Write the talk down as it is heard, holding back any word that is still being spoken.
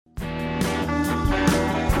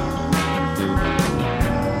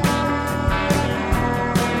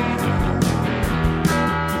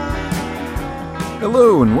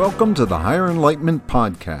Hello and welcome to the Higher Enlightenment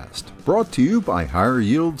podcast, brought to you by Higher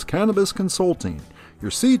Yields Cannabis Consulting, your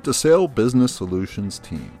seed-to-sale business solutions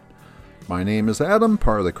team. My name is Adam,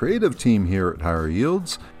 part of the creative team here at Higher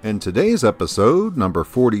Yields, and today's episode, number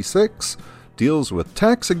 46, deals with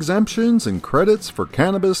tax exemptions and credits for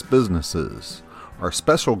cannabis businesses. Our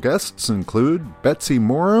special guests include Betsy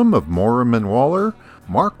Morum of Morum & Waller,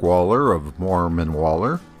 Mark Waller of Morum &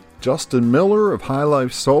 Waller, Justin Miller of High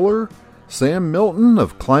Life Solar, Sam Milton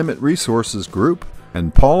of Climate Resources Group,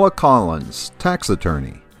 and Paula Collins, tax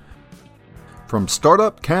attorney. From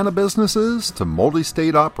startup cannabusinesses to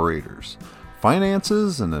multi-state operators,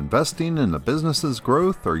 finances and investing in a business's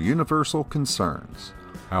growth are universal concerns.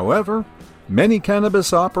 However, many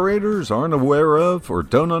cannabis operators aren't aware of or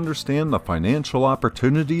don't understand the financial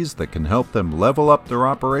opportunities that can help them level up their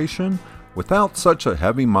operation without such a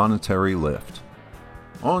heavy monetary lift.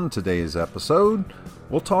 On today's episode,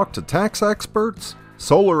 we'll talk to tax experts,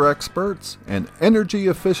 solar experts, and energy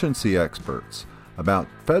efficiency experts about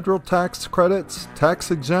federal tax credits,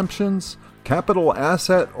 tax exemptions, capital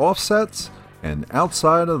asset offsets, and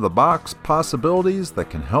outside-of-the-box possibilities that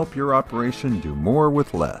can help your operation do more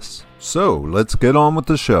with less. So, let's get on with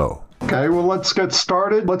the show. Okay, well, let's get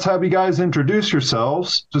started. Let's have you guys introduce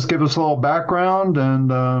yourselves. Just give us a little background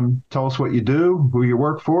and tell us what you do, who you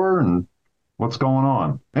work for, and what's going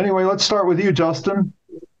on. Anyway, let's start with you, Justin.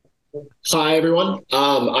 Hi, everyone.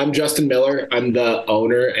 I'm Justin Miller. I'm the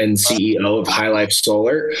owner and CEO of High Life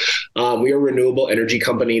Solar. We are a renewable energy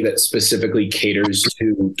company that specifically caters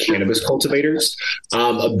to cannabis cultivators.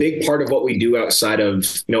 A big part of what we do outside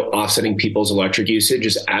of, offsetting people's electric usage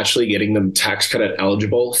is actually getting them tax credit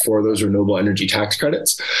eligible for those renewable energy tax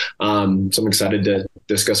credits. So I'm excited to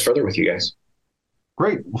discuss further with you guys.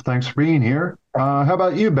 Great. Well, thanks for being here. How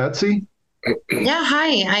about you, Betsy? Yeah,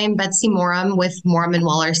 hi. I am Betsy Morum with Morum &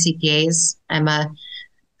 Waller CPAs. I'm a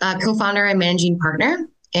co-founder and managing partner,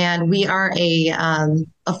 and we are a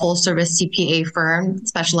full-service CPA firm that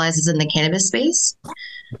specializes in the cannabis space.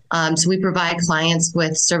 So we provide clients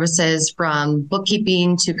with services from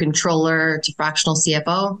bookkeeping to controller to fractional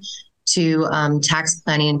CFO to tax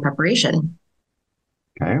planning and preparation.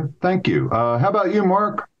 Okay, thank you. How about you,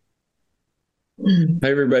 Mark? Hi,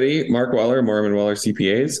 everybody. Mark Waller, Morum & Waller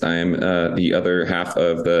CPAs. I am the other half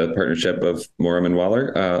of the partnership of Morum &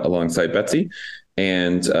 Waller alongside Betsy.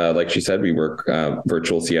 And like she said, we work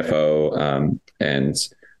virtual CFO and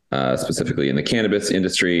specifically in the cannabis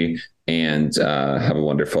industry, and have a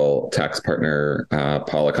wonderful tax partner,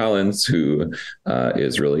 Paula Collins, who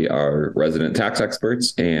is really our resident tax expert.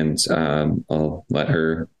 And I'll let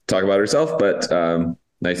her talk about herself, but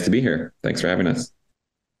nice to be here. Thanks for having us.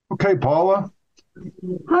 Okay, Paula.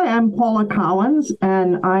 Hi, I'm Paula Collins,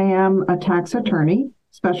 and I am a tax attorney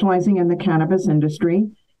specializing in the cannabis industry,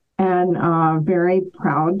 and very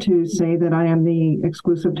proud to say that I am the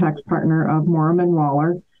exclusive tax partner of Morum &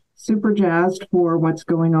 Waller. Super jazzed for what's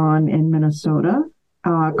going on in Minnesota.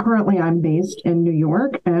 Currently, I'm based in New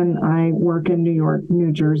York, and I work in New York,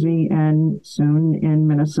 New Jersey, and soon in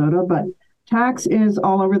Minnesota, but tax is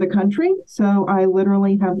all over the country, so I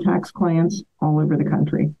literally have tax clients all over the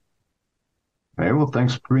country. Okay, well,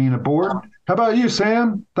 thanks for being aboard. How about you,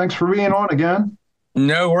 Sam? Thanks for being on again.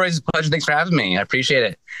 No worries. It's a pleasure. Thanks for having me. I appreciate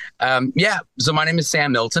it. So my name is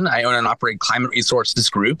Sam Milton. I own and operate Climate Resources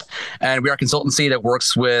Group, and we are a consultancy that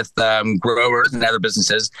works with growers and other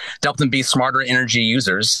businesses to help them be smarter energy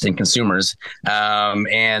users and consumers, for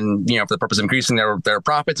the purpose of increasing their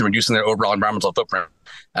profits and reducing their overall environmental footprint.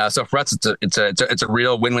 So for us, it's a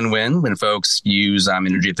real win-win-win when folks use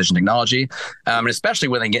energy efficient technology, and especially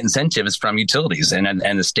when they get incentives from utilities and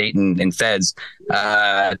the state and feds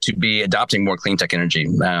to be adopting more clean tech energy.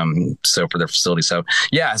 So for their facilities. So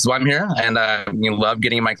I'm here and love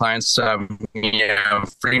getting my clients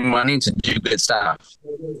free money to do good stuff.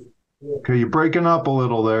 Okay, you're breaking up a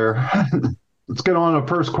little there. Let's get on to the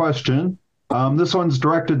first question. This one's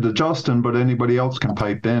directed to Justin, but anybody else can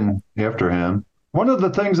pipe in after him. One of the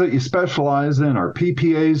things that you specialize in are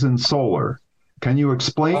PPAs and solar. Can you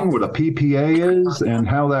explain what a PPA is and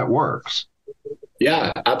how that works?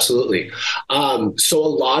 Yeah, absolutely. So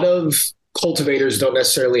a lot of cultivators don't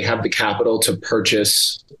necessarily have the capital to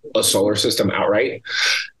purchase a solar system outright.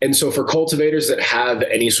 And so for cultivators that have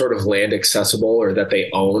any sort of land accessible or that they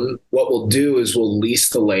own, what we'll do is we'll lease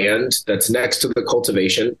the land that's next to the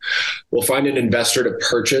cultivation. We'll find an investor to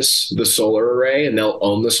purchase the solar array, and they'll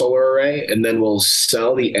own the solar array. And then we'll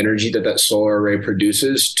sell the energy that solar array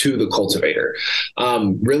produces to the cultivator.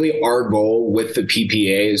 Really our goal with the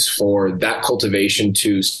PPA is for that cultivation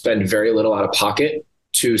to spend very little out of pocket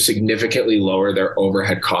to significantly lower their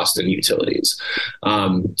overhead cost and utilities.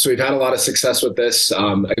 So we've had a lot of success with this.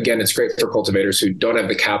 Again, it's great for cultivators who don't have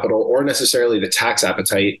the capital or necessarily the tax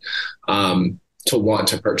appetite to want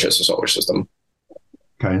to purchase a solar system.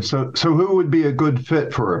 Okay, so who would be a good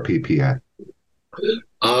fit for a PPA?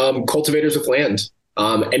 Cultivators with land.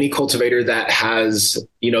 Any cultivator that has,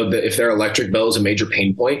 if their electric bill is a major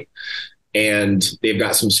pain point and they've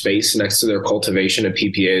got some space next to their cultivation, a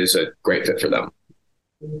PPA is a great fit for them.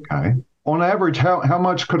 Okay. On average, how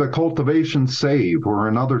much could a cultivation save? Or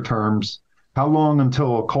in other terms, how long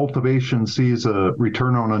until a cultivation sees a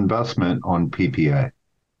return on investment on PPA?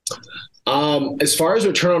 As far as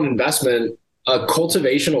return on investment, a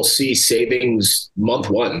cultivation will see savings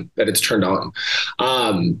month one that it's turned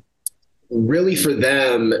on. Really for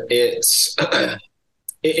them, it's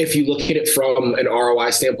if you look at it from an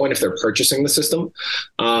ROI standpoint, if they're purchasing the system,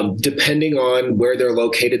 depending on where they're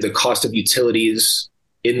located, the cost of utilities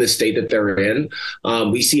in the state that they're in,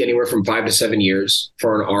 we see anywhere from 5 to 7 years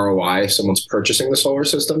for an ROI if someone's purchasing the solar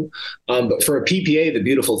system. But for a PPA, the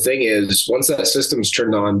beautiful thing is once that system's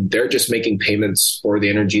turned on, they're just making payments for the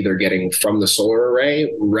energy they're getting from the solar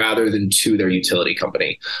array rather than to their utility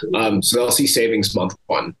company. So they'll see savings month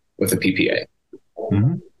one with a PPA.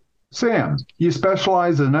 Mm-hmm. Sam, you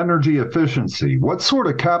specialize in energy efficiency. What sort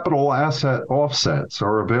of capital asset offsets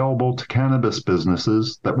are available to cannabis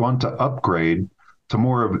businesses that want to upgrade to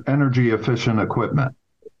more of energy efficient equipment?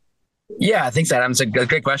 Yeah, thanks, Adam. It's a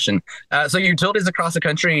great question. So utilities across the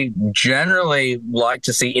country generally like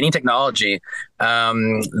to see any technology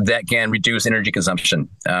that can reduce energy consumption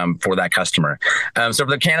for that customer. So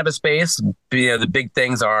for the cannabis space, the big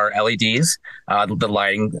things are LEDs,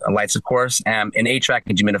 the lights, of course, and HVAC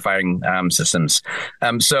and humidifying systems.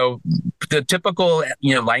 So the typical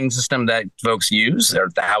lighting system that folks use are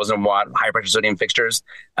the 1,000-watt high-pressure sodium fixtures,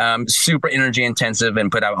 super energy intensive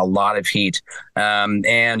and put out a lot of heat.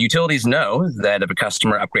 And utilities know that if a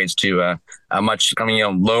customer upgrades to a much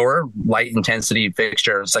lower light intensity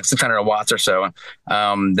fixture, it's like 600 watts or so,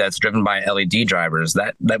 that's driven by LED drivers,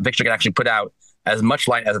 that fixture can actually put out as much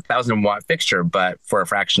light as a 1,000-watt fixture, but for a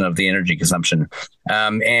fraction of the energy consumption.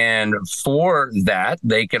 And for that,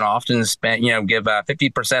 they can often spend, give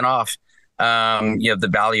 50% off, the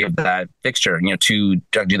value of that fixture, to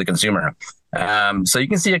the consumer. So you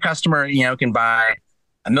can see a customer, can buy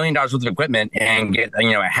 $1 million worth of equipment and get, a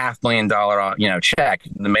 $500,000, check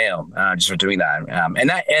in the mail, just for doing that. And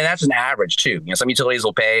that's an average too. Some utilities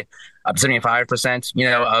will pay up to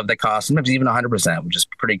 75%, of the cost, sometimes even 100%, which is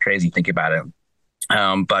pretty crazy. Think about it.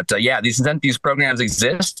 But these programs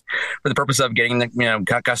exist for the purpose of getting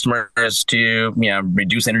the customers to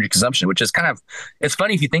reduce energy consumption, which is it's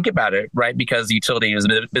funny if you think about it, right? Because the utility is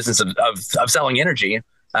a business of selling energy.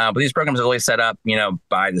 But these programs are really set up,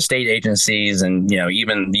 by the state agencies, and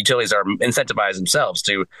even the utilities are incentivized themselves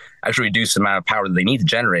to actually reduce the amount of power that they need to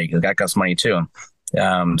generate, because that costs money too.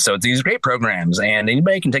 So it's these great programs, and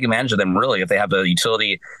anybody can take advantage of them really if they have a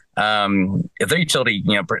utility. If their utility,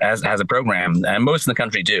 has a program, and most in the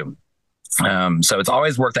country do. So it's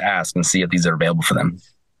always worth to ask and see if these are available for them.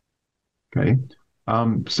 Okay.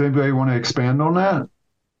 Does anybody want to expand on that?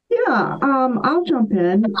 Yeah, I'll jump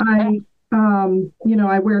in.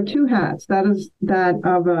 I wear two hats. That is that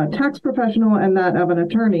of a tax professional and that of an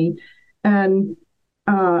attorney. And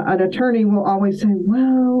an attorney will always say,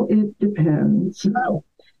 well, it depends.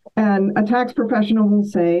 And a tax professional will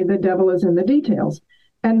say the devil is in the details.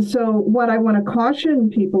 And so what I want to caution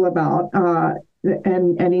people about,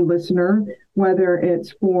 and any listener, whether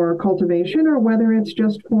it's for cultivation or whether it's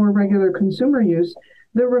just for regular consumer use,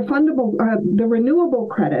 the renewable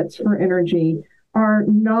credits for energy are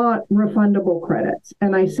not refundable credits.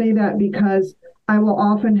 And I say that because I will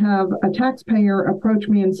often have a taxpayer approach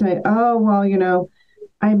me and say, oh, well,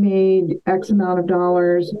 I made X amount of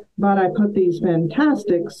dollars, but I put these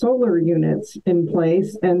fantastic solar units in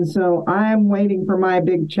place, and so I'm waiting for my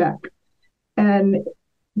big check. And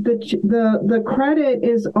the credit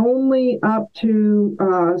is only up to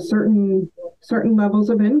certain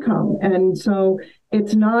levels of income, and so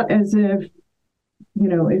it's not as if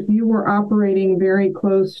if you were operating very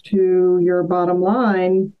close to your bottom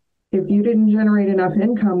line, if you didn't generate enough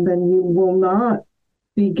income, then you will not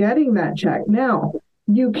be getting that check. Now,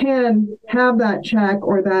 you can have that check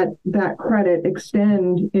or that credit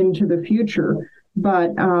extend into the future,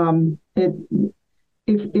 but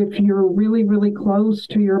if you're really, really close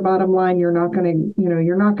to your bottom line, you're not going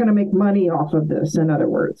to make money off of this. In other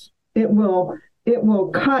words, it will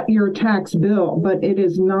cut your tax bill, but it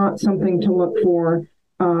is not something to look for.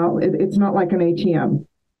 It's not like an ATM.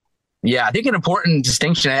 Yeah, I think an important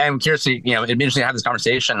distinction, I'm curious to, it'd be interesting to have this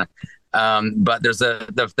conversation. But there's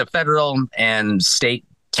the federal and state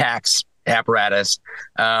tax apparatus,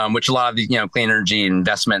 which a lot of the clean energy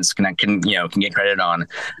investments can get credit on.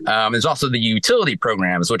 There's also the utility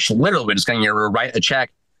programs, which literally we're just going to write a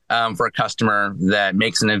check for a customer that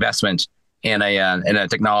makes an investment in a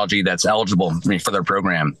technology that's eligible for their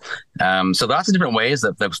program. So lots of different ways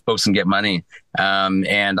that folks can get money.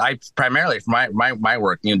 And I primarily for my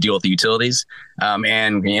work, deal with the utilities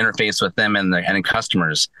and interface with them and the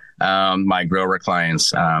customers, my grower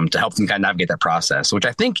clients, to help them kind of navigate that process, which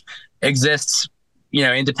I think exists,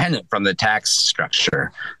 independent from the tax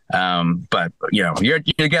structure. But you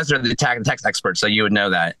guys are the tax experts, so you would know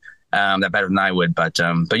that better than I would. But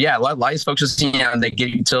yeah, a lot of these folks just they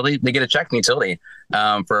get a check from utility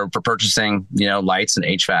for purchasing lights and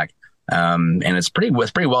HVAC, and it's pretty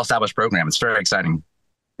well established program. It's very exciting.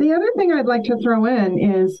 The other thing I'd like to throw in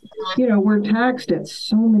is we're taxed at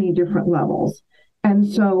so many different levels. And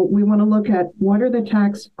so we want to look at what are the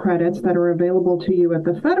tax credits that are available to you at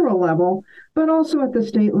the federal level, but also at the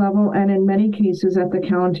state level, and in many cases at the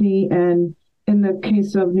county, and in the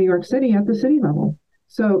case of New York City, at the city level.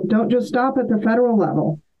 So don't just stop at the federal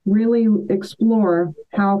level. Really explore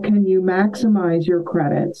how can you maximize your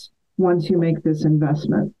credits once you make this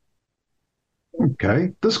investment.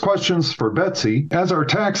 Okay, this question's for Betsy. As our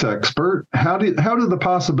tax expert, how do the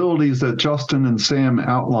possibilities that Justin and Sam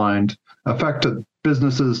outlined affect a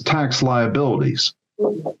business's tax liabilities?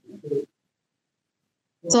 So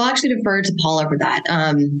I'll actually defer to Paula for that.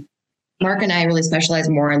 Mark and I really specialize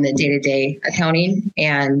more in the day-to-day accounting,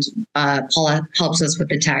 and Paula helps us with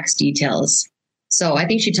the tax details. So I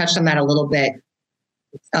think she touched on that a little bit,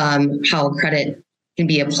 how credit can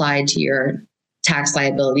be applied to your tax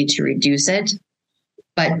liability to reduce it.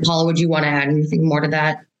 But Paula, would you want to add anything more to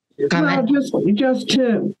that comment? Well, just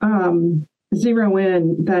to zero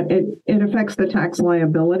in that it affects the tax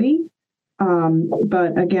liability.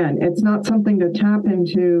 But again, it's not something to tap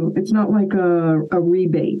into. It's not like a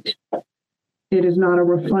rebate. It is not a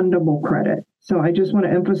refundable credit. So I just want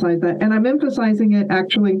to emphasize that. And I'm emphasizing it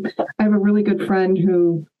actually. I have a really good friend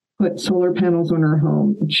who put solar panels on her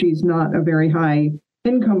home. She's not a very high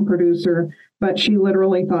income producer, but she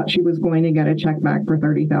literally thought she was going to get a check back for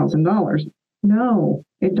 $30,000. No,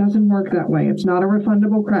 it doesn't work that way. It's not a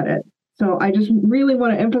refundable credit. So I just really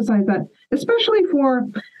want to emphasize that, especially for,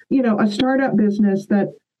 a startup business that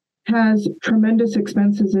has tremendous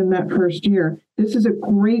expenses in that first year. This is a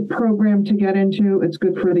great program to get into. It's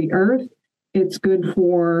good for the earth. It's good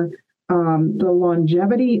for the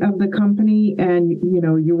longevity of the company, and,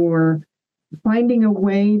 you're finding a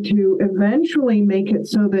way to eventually make it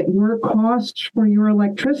so that your costs for your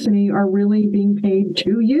electricity are really being paid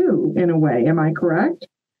to you in a way. Am I correct?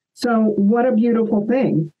 So what a beautiful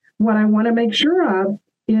thing. What I want to make sure of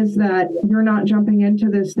is that you're not jumping into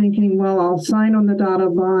this thinking, well, I'll sign on the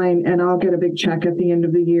dotted line and I'll get a big check at the end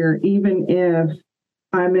of the year, even if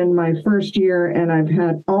I'm in my first year and I've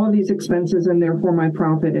had all of these expenses and therefore my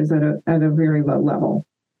profit is at a very low level.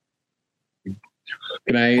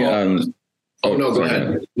 Can I... Oh, no, go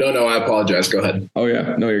ahead. No, I apologize. Go ahead. Oh,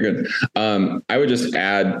 yeah. No, you're good. I would just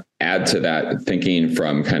add to that, thinking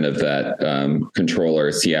from kind of that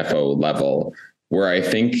controller CFO level, where I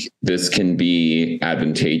think this can be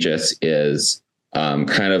advantageous is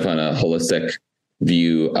kind of on a holistic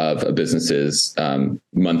view of a business's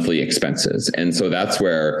monthly expenses. And so that's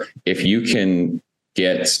where if you can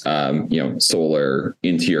get solar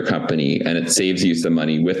into your company and it saves you some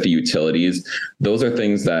money with the utilities, those are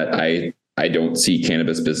things that I don't see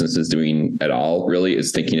cannabis businesses doing at all, really,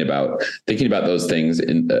 is thinking about those things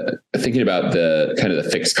and thinking about the kind of the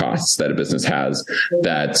fixed costs that a business has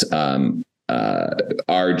that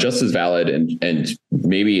are just as valid and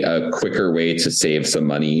maybe a quicker way to save some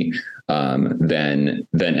money than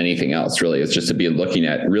anything else, really. Is just to be looking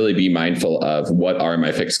at, really be mindful of what are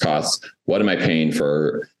my fixed costs? What am I paying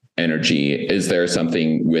for energy? Is there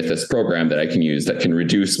something with this program that I can use that can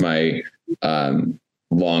reduce my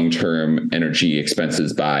long-term energy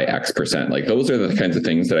expenses by X%? Like, those are the kinds of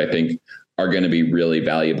things that I think are going to be really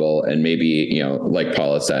valuable. And maybe, like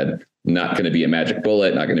Paula said, not going to be a magic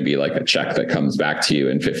bullet, not going to be like a check that comes back to you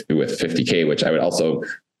with 50K, which I would also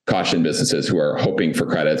caution businesses who are hoping for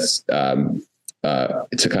credits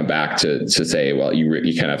to come back to say, well, you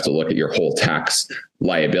kind of have to look at your whole tax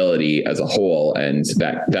liability as a whole. And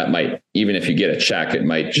that might, even if you get a check, it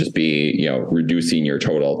might just be, reducing your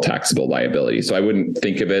total taxable liability. So I wouldn't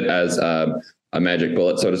think of it as a magic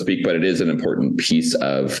bullet, so to speak, but it is an important piece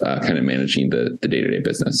of kind of managing the day-to-day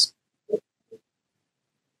business.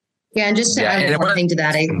 Yeah, and just to add one more thing to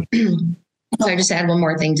that, just to add one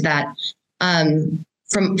more thing to that.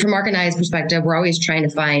 From Mark and I's perspective, we're always trying to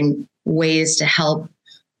find ways to help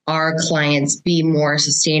our clients be more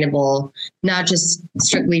sustainable, not just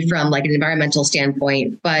strictly from like an environmental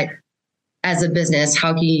standpoint, but as a business,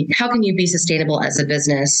 how can you be sustainable as a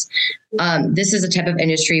business? This is a type of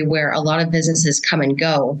industry where a lot of businesses come and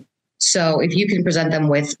go. So if you can present them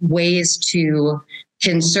with ways to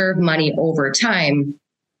conserve money over time,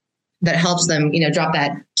 that helps them, drop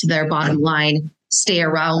that to their bottom line, stay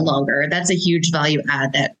around longer. That's a huge value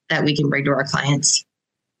add that we can bring to our clients.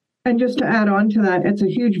 And just to add on to that, it's a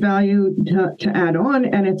huge value to add on.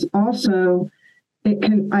 And it's also,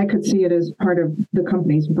 I could see it as part of the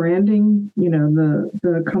company's branding,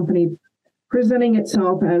 the company presenting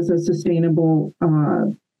itself as a sustainable,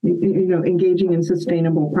 engaging in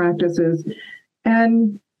sustainable practices.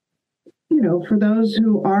 And, for those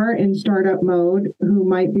who are in startup mode, who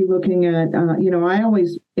might be looking at, I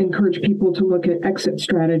always encourage people to look at exit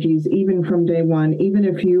strategies, even from day one, even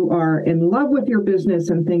if you are in love with your business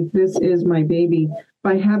and think this is my baby.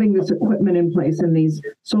 By having this equipment in place and these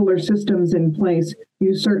solar systems in place,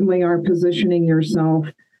 you certainly are positioning yourself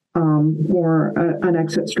for an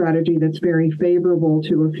exit strategy that's very favorable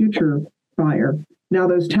to a future buyer. Now,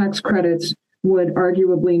 those tax credits would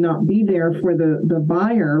arguably not be there for the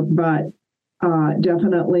buyer, but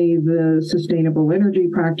definitely the sustainable energy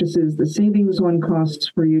practices, the savings on costs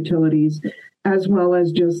for utilities, as well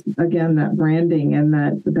as just, again, that branding and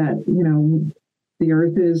that the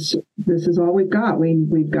earth this is all we've got.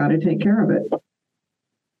 We've got to take care of it.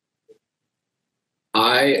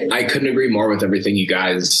 I couldn't agree more with everything you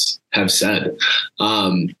guys have said.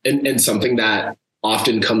 And something that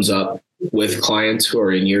often comes up with clients who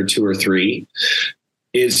are in year 2 or 3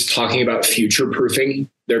 is talking about future-proofing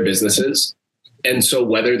their businesses. And so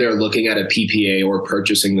whether they're looking at a PPA or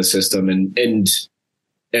purchasing the system, and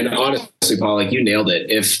honestly, Paul, like you nailed it.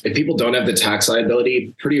 If people don't have the tax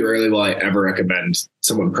liability, pretty rarely will I ever recommend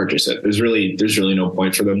someone purchase it. There's really no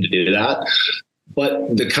point for them to do that.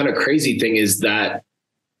 But the kind of crazy thing is that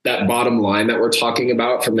bottom line that we're talking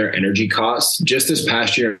about from their energy costs, just this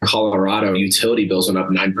past year in Colorado, utility bills went up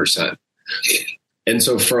 9%. And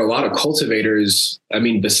so for a lot of cultivators, I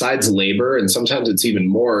mean, besides labor, and sometimes it's even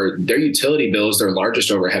more, their utility bill is their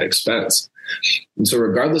largest overhead expense. And so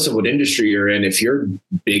regardless of what industry you're in, if your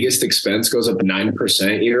biggest expense goes up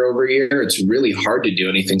 9% year over year, it's really hard to do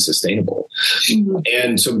anything sustainable. Mm-hmm.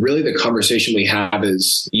 And so really the conversation we have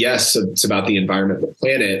is, yes, it's about the environment, the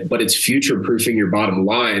planet, but it's future-proofing your bottom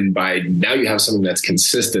line by now you have something that's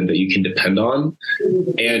consistent that you can depend on,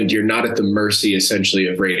 and you're not at the mercy essentially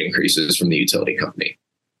of rate increases from the utility company.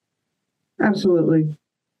 Absolutely.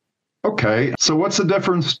 Okay, so what's the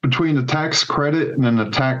difference between a tax credit and a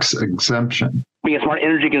tax exemption? Being a smart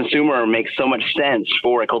energy consumer makes so much sense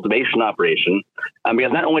for a cultivation operation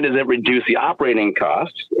because not only does it reduce the operating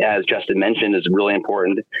costs, as Justin mentioned, is really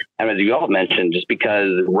important, and as you all mentioned, just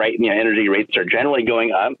because energy rates are generally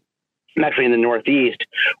going up. I'm actually in the Northeast,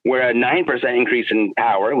 where a 9% increase in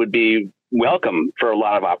power would be welcome for a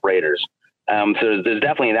lot of operators. So there's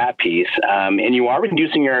definitely that piece, and you are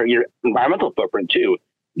reducing your environmental footprint too.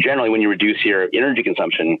 Generally, when you reduce your energy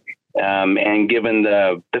consumption, and given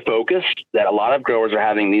the focus that a lot of growers are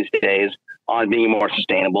having these days on being more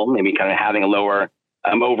sustainable, maybe kind of having a lower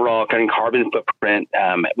overall kind of carbon footprint,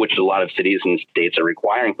 which a lot of cities and states are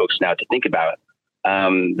requiring folks now to think about,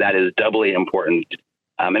 that is doubly important.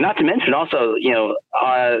 And not to mention also,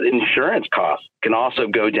 insurance costs can also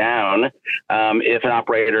go down if an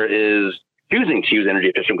operator is choosing to use energy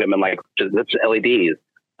efficient equipment like that's LEDs.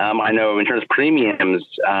 I know insurance premiums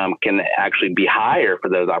can actually be higher for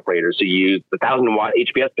those operators who use the 1,000-watt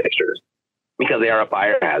HPS fixtures because they are a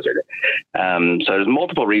fire hazard. So there's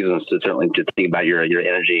multiple reasons to think about your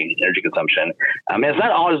energy consumption. And it's not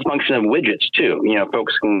always a function of widgets too.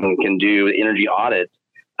 Folks can do energy audits.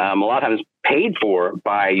 A lot of times paid for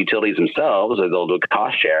by utilities themselves, or they'll do a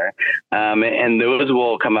cost share. And those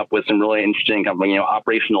will come up with some really interesting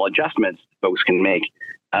operational adjustments folks can make.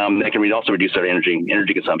 That can also reduce their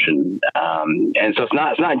energy consumption. And so it's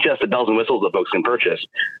not just the bells and whistles that folks can purchase,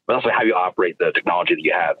 but also how you operate the technology that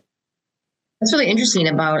you have. That's really interesting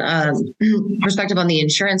about perspective on the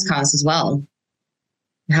insurance costs as well,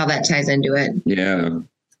 how that ties into it. Yeah.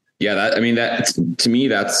 That to me,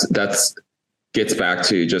 that's gets back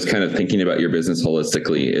to just kind of thinking about your business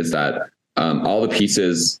holistically, is that all the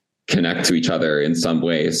pieces connect to each other in some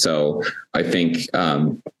way. So I think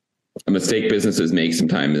a mistake businesses make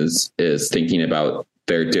sometimes is thinking about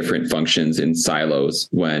their different functions in silos,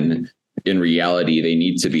 when in reality they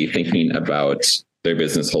need to be thinking about their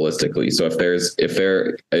business holistically. So if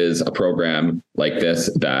there is a program like this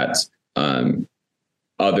that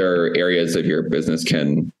other areas of your business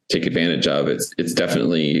can take advantage of, it's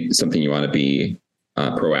definitely something you want to be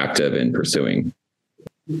proactive in pursuing.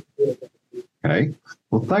 Okay.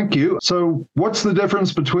 Well, thank you. So what's the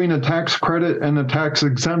difference between a tax credit and a tax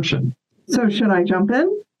exemption? So should I jump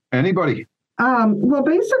in? Anybody? Well,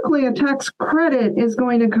 basically, a tax credit is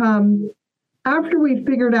going to come after we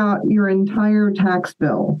figured out your entire tax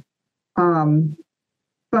bill.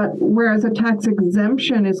 But whereas a tax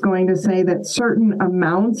exemption is going to say that certain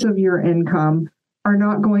amounts of your income are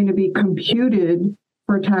not going to be computed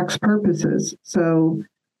for tax purposes. So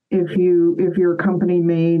if your company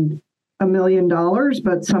made $1 million,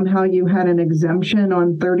 but somehow you had an exemption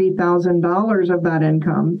on $30,000 of that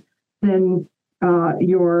income, then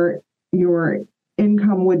your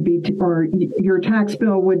income would be, or your tax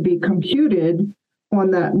bill would be computed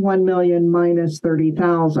on that 1 million minus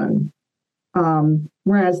 30,000.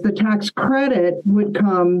 Whereas the tax credit would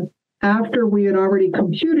come after we had already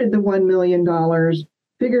computed the $1 million,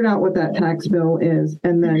 figured out what that tax bill is,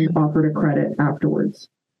 and then offered a credit afterwards.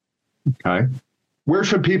 Okay. Where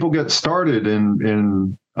should people get started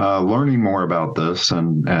in learning more about this,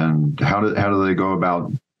 and how do they go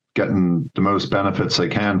about getting the most benefits they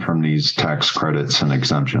can from these tax credits and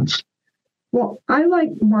exemptions? Well, I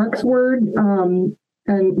like Mark's word,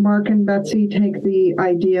 and Mark and Betsy take the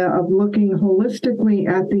idea of looking holistically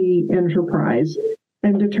at the enterprise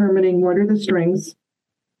and determining what are the strengths,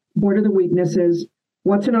 what are the weaknesses,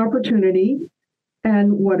 what's an opportunity,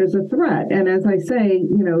 and what is a threat. And as I say,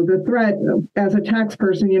 the threat, as a tax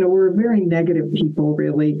person, we're very negative people,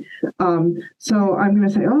 really. So I'm going to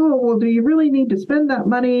say, oh, well, do you really need to spend that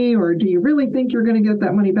money, or do you really think you're going to get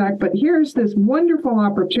that money back? But here's this wonderful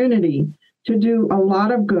opportunity to do a lot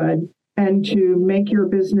of good and to make your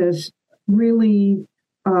business really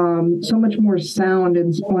so much more sound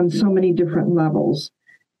on so many different levels.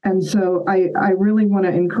 And so I really want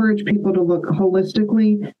to encourage people to look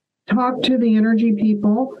holistically, talk to the energy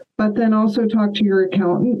people, but then also talk to your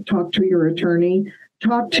accountant, talk to your attorney,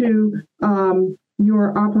 talk to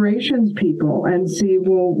your operations people and see,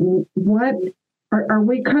 well, what are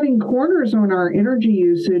we cutting corners on our energy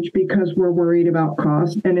usage because we're worried about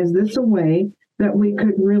cost? And is this a way that we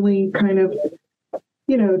could really kind of,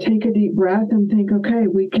 take a deep breath and think, okay,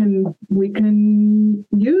 we can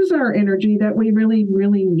use our energy that we really,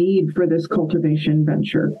 really need for this cultivation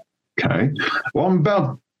venture. Okay. Well, I'm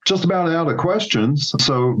just about out of questions.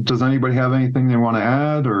 So does anybody have anything they want to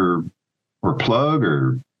add or plug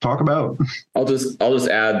or talk about? I'll just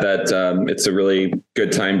add that it's a really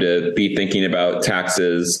good time to be thinking about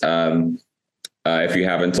taxes. If you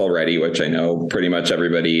haven't already, which I know pretty much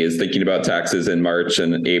everybody is thinking about taxes in March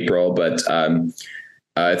and April, but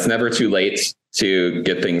it's never too late to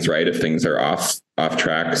get things right if things are off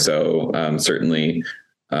track. So certainly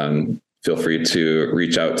feel free to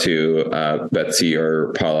reach out to Betsy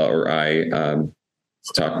or Paula or I to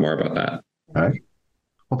talk more about that. Okay.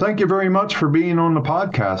 Well, thank you very much for being on the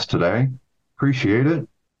podcast today. Appreciate it.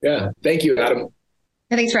 Yeah. Thank you, Adam.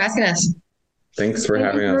 Thanks for asking us. Thanks for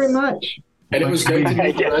having us. Thank you very much. And it was great to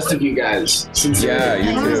meet the rest of you guys. Yeah,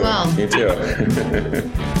 you too. As well. You too.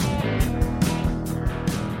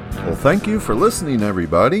 Well, thank you for listening,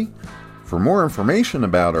 everybody. For more information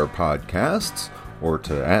about our podcasts, or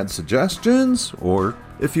to add suggestions, or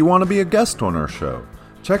if you want to be a guest on our show,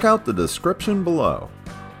 check out the description below.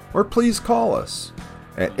 Or please call us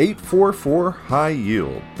at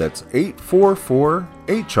 844-HIGH-YIELD. That's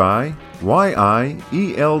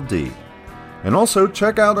 844-HIYIELD. And also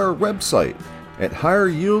check out our website at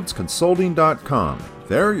higheryieldsconsulting.com.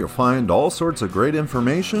 There you'll find all sorts of great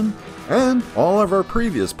information and all of our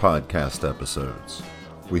previous podcast episodes.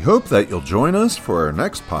 We hope that you'll join us for our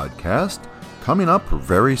next podcast coming up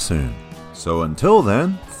very soon. So until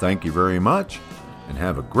then, thank you very much and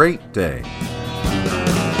have a great day.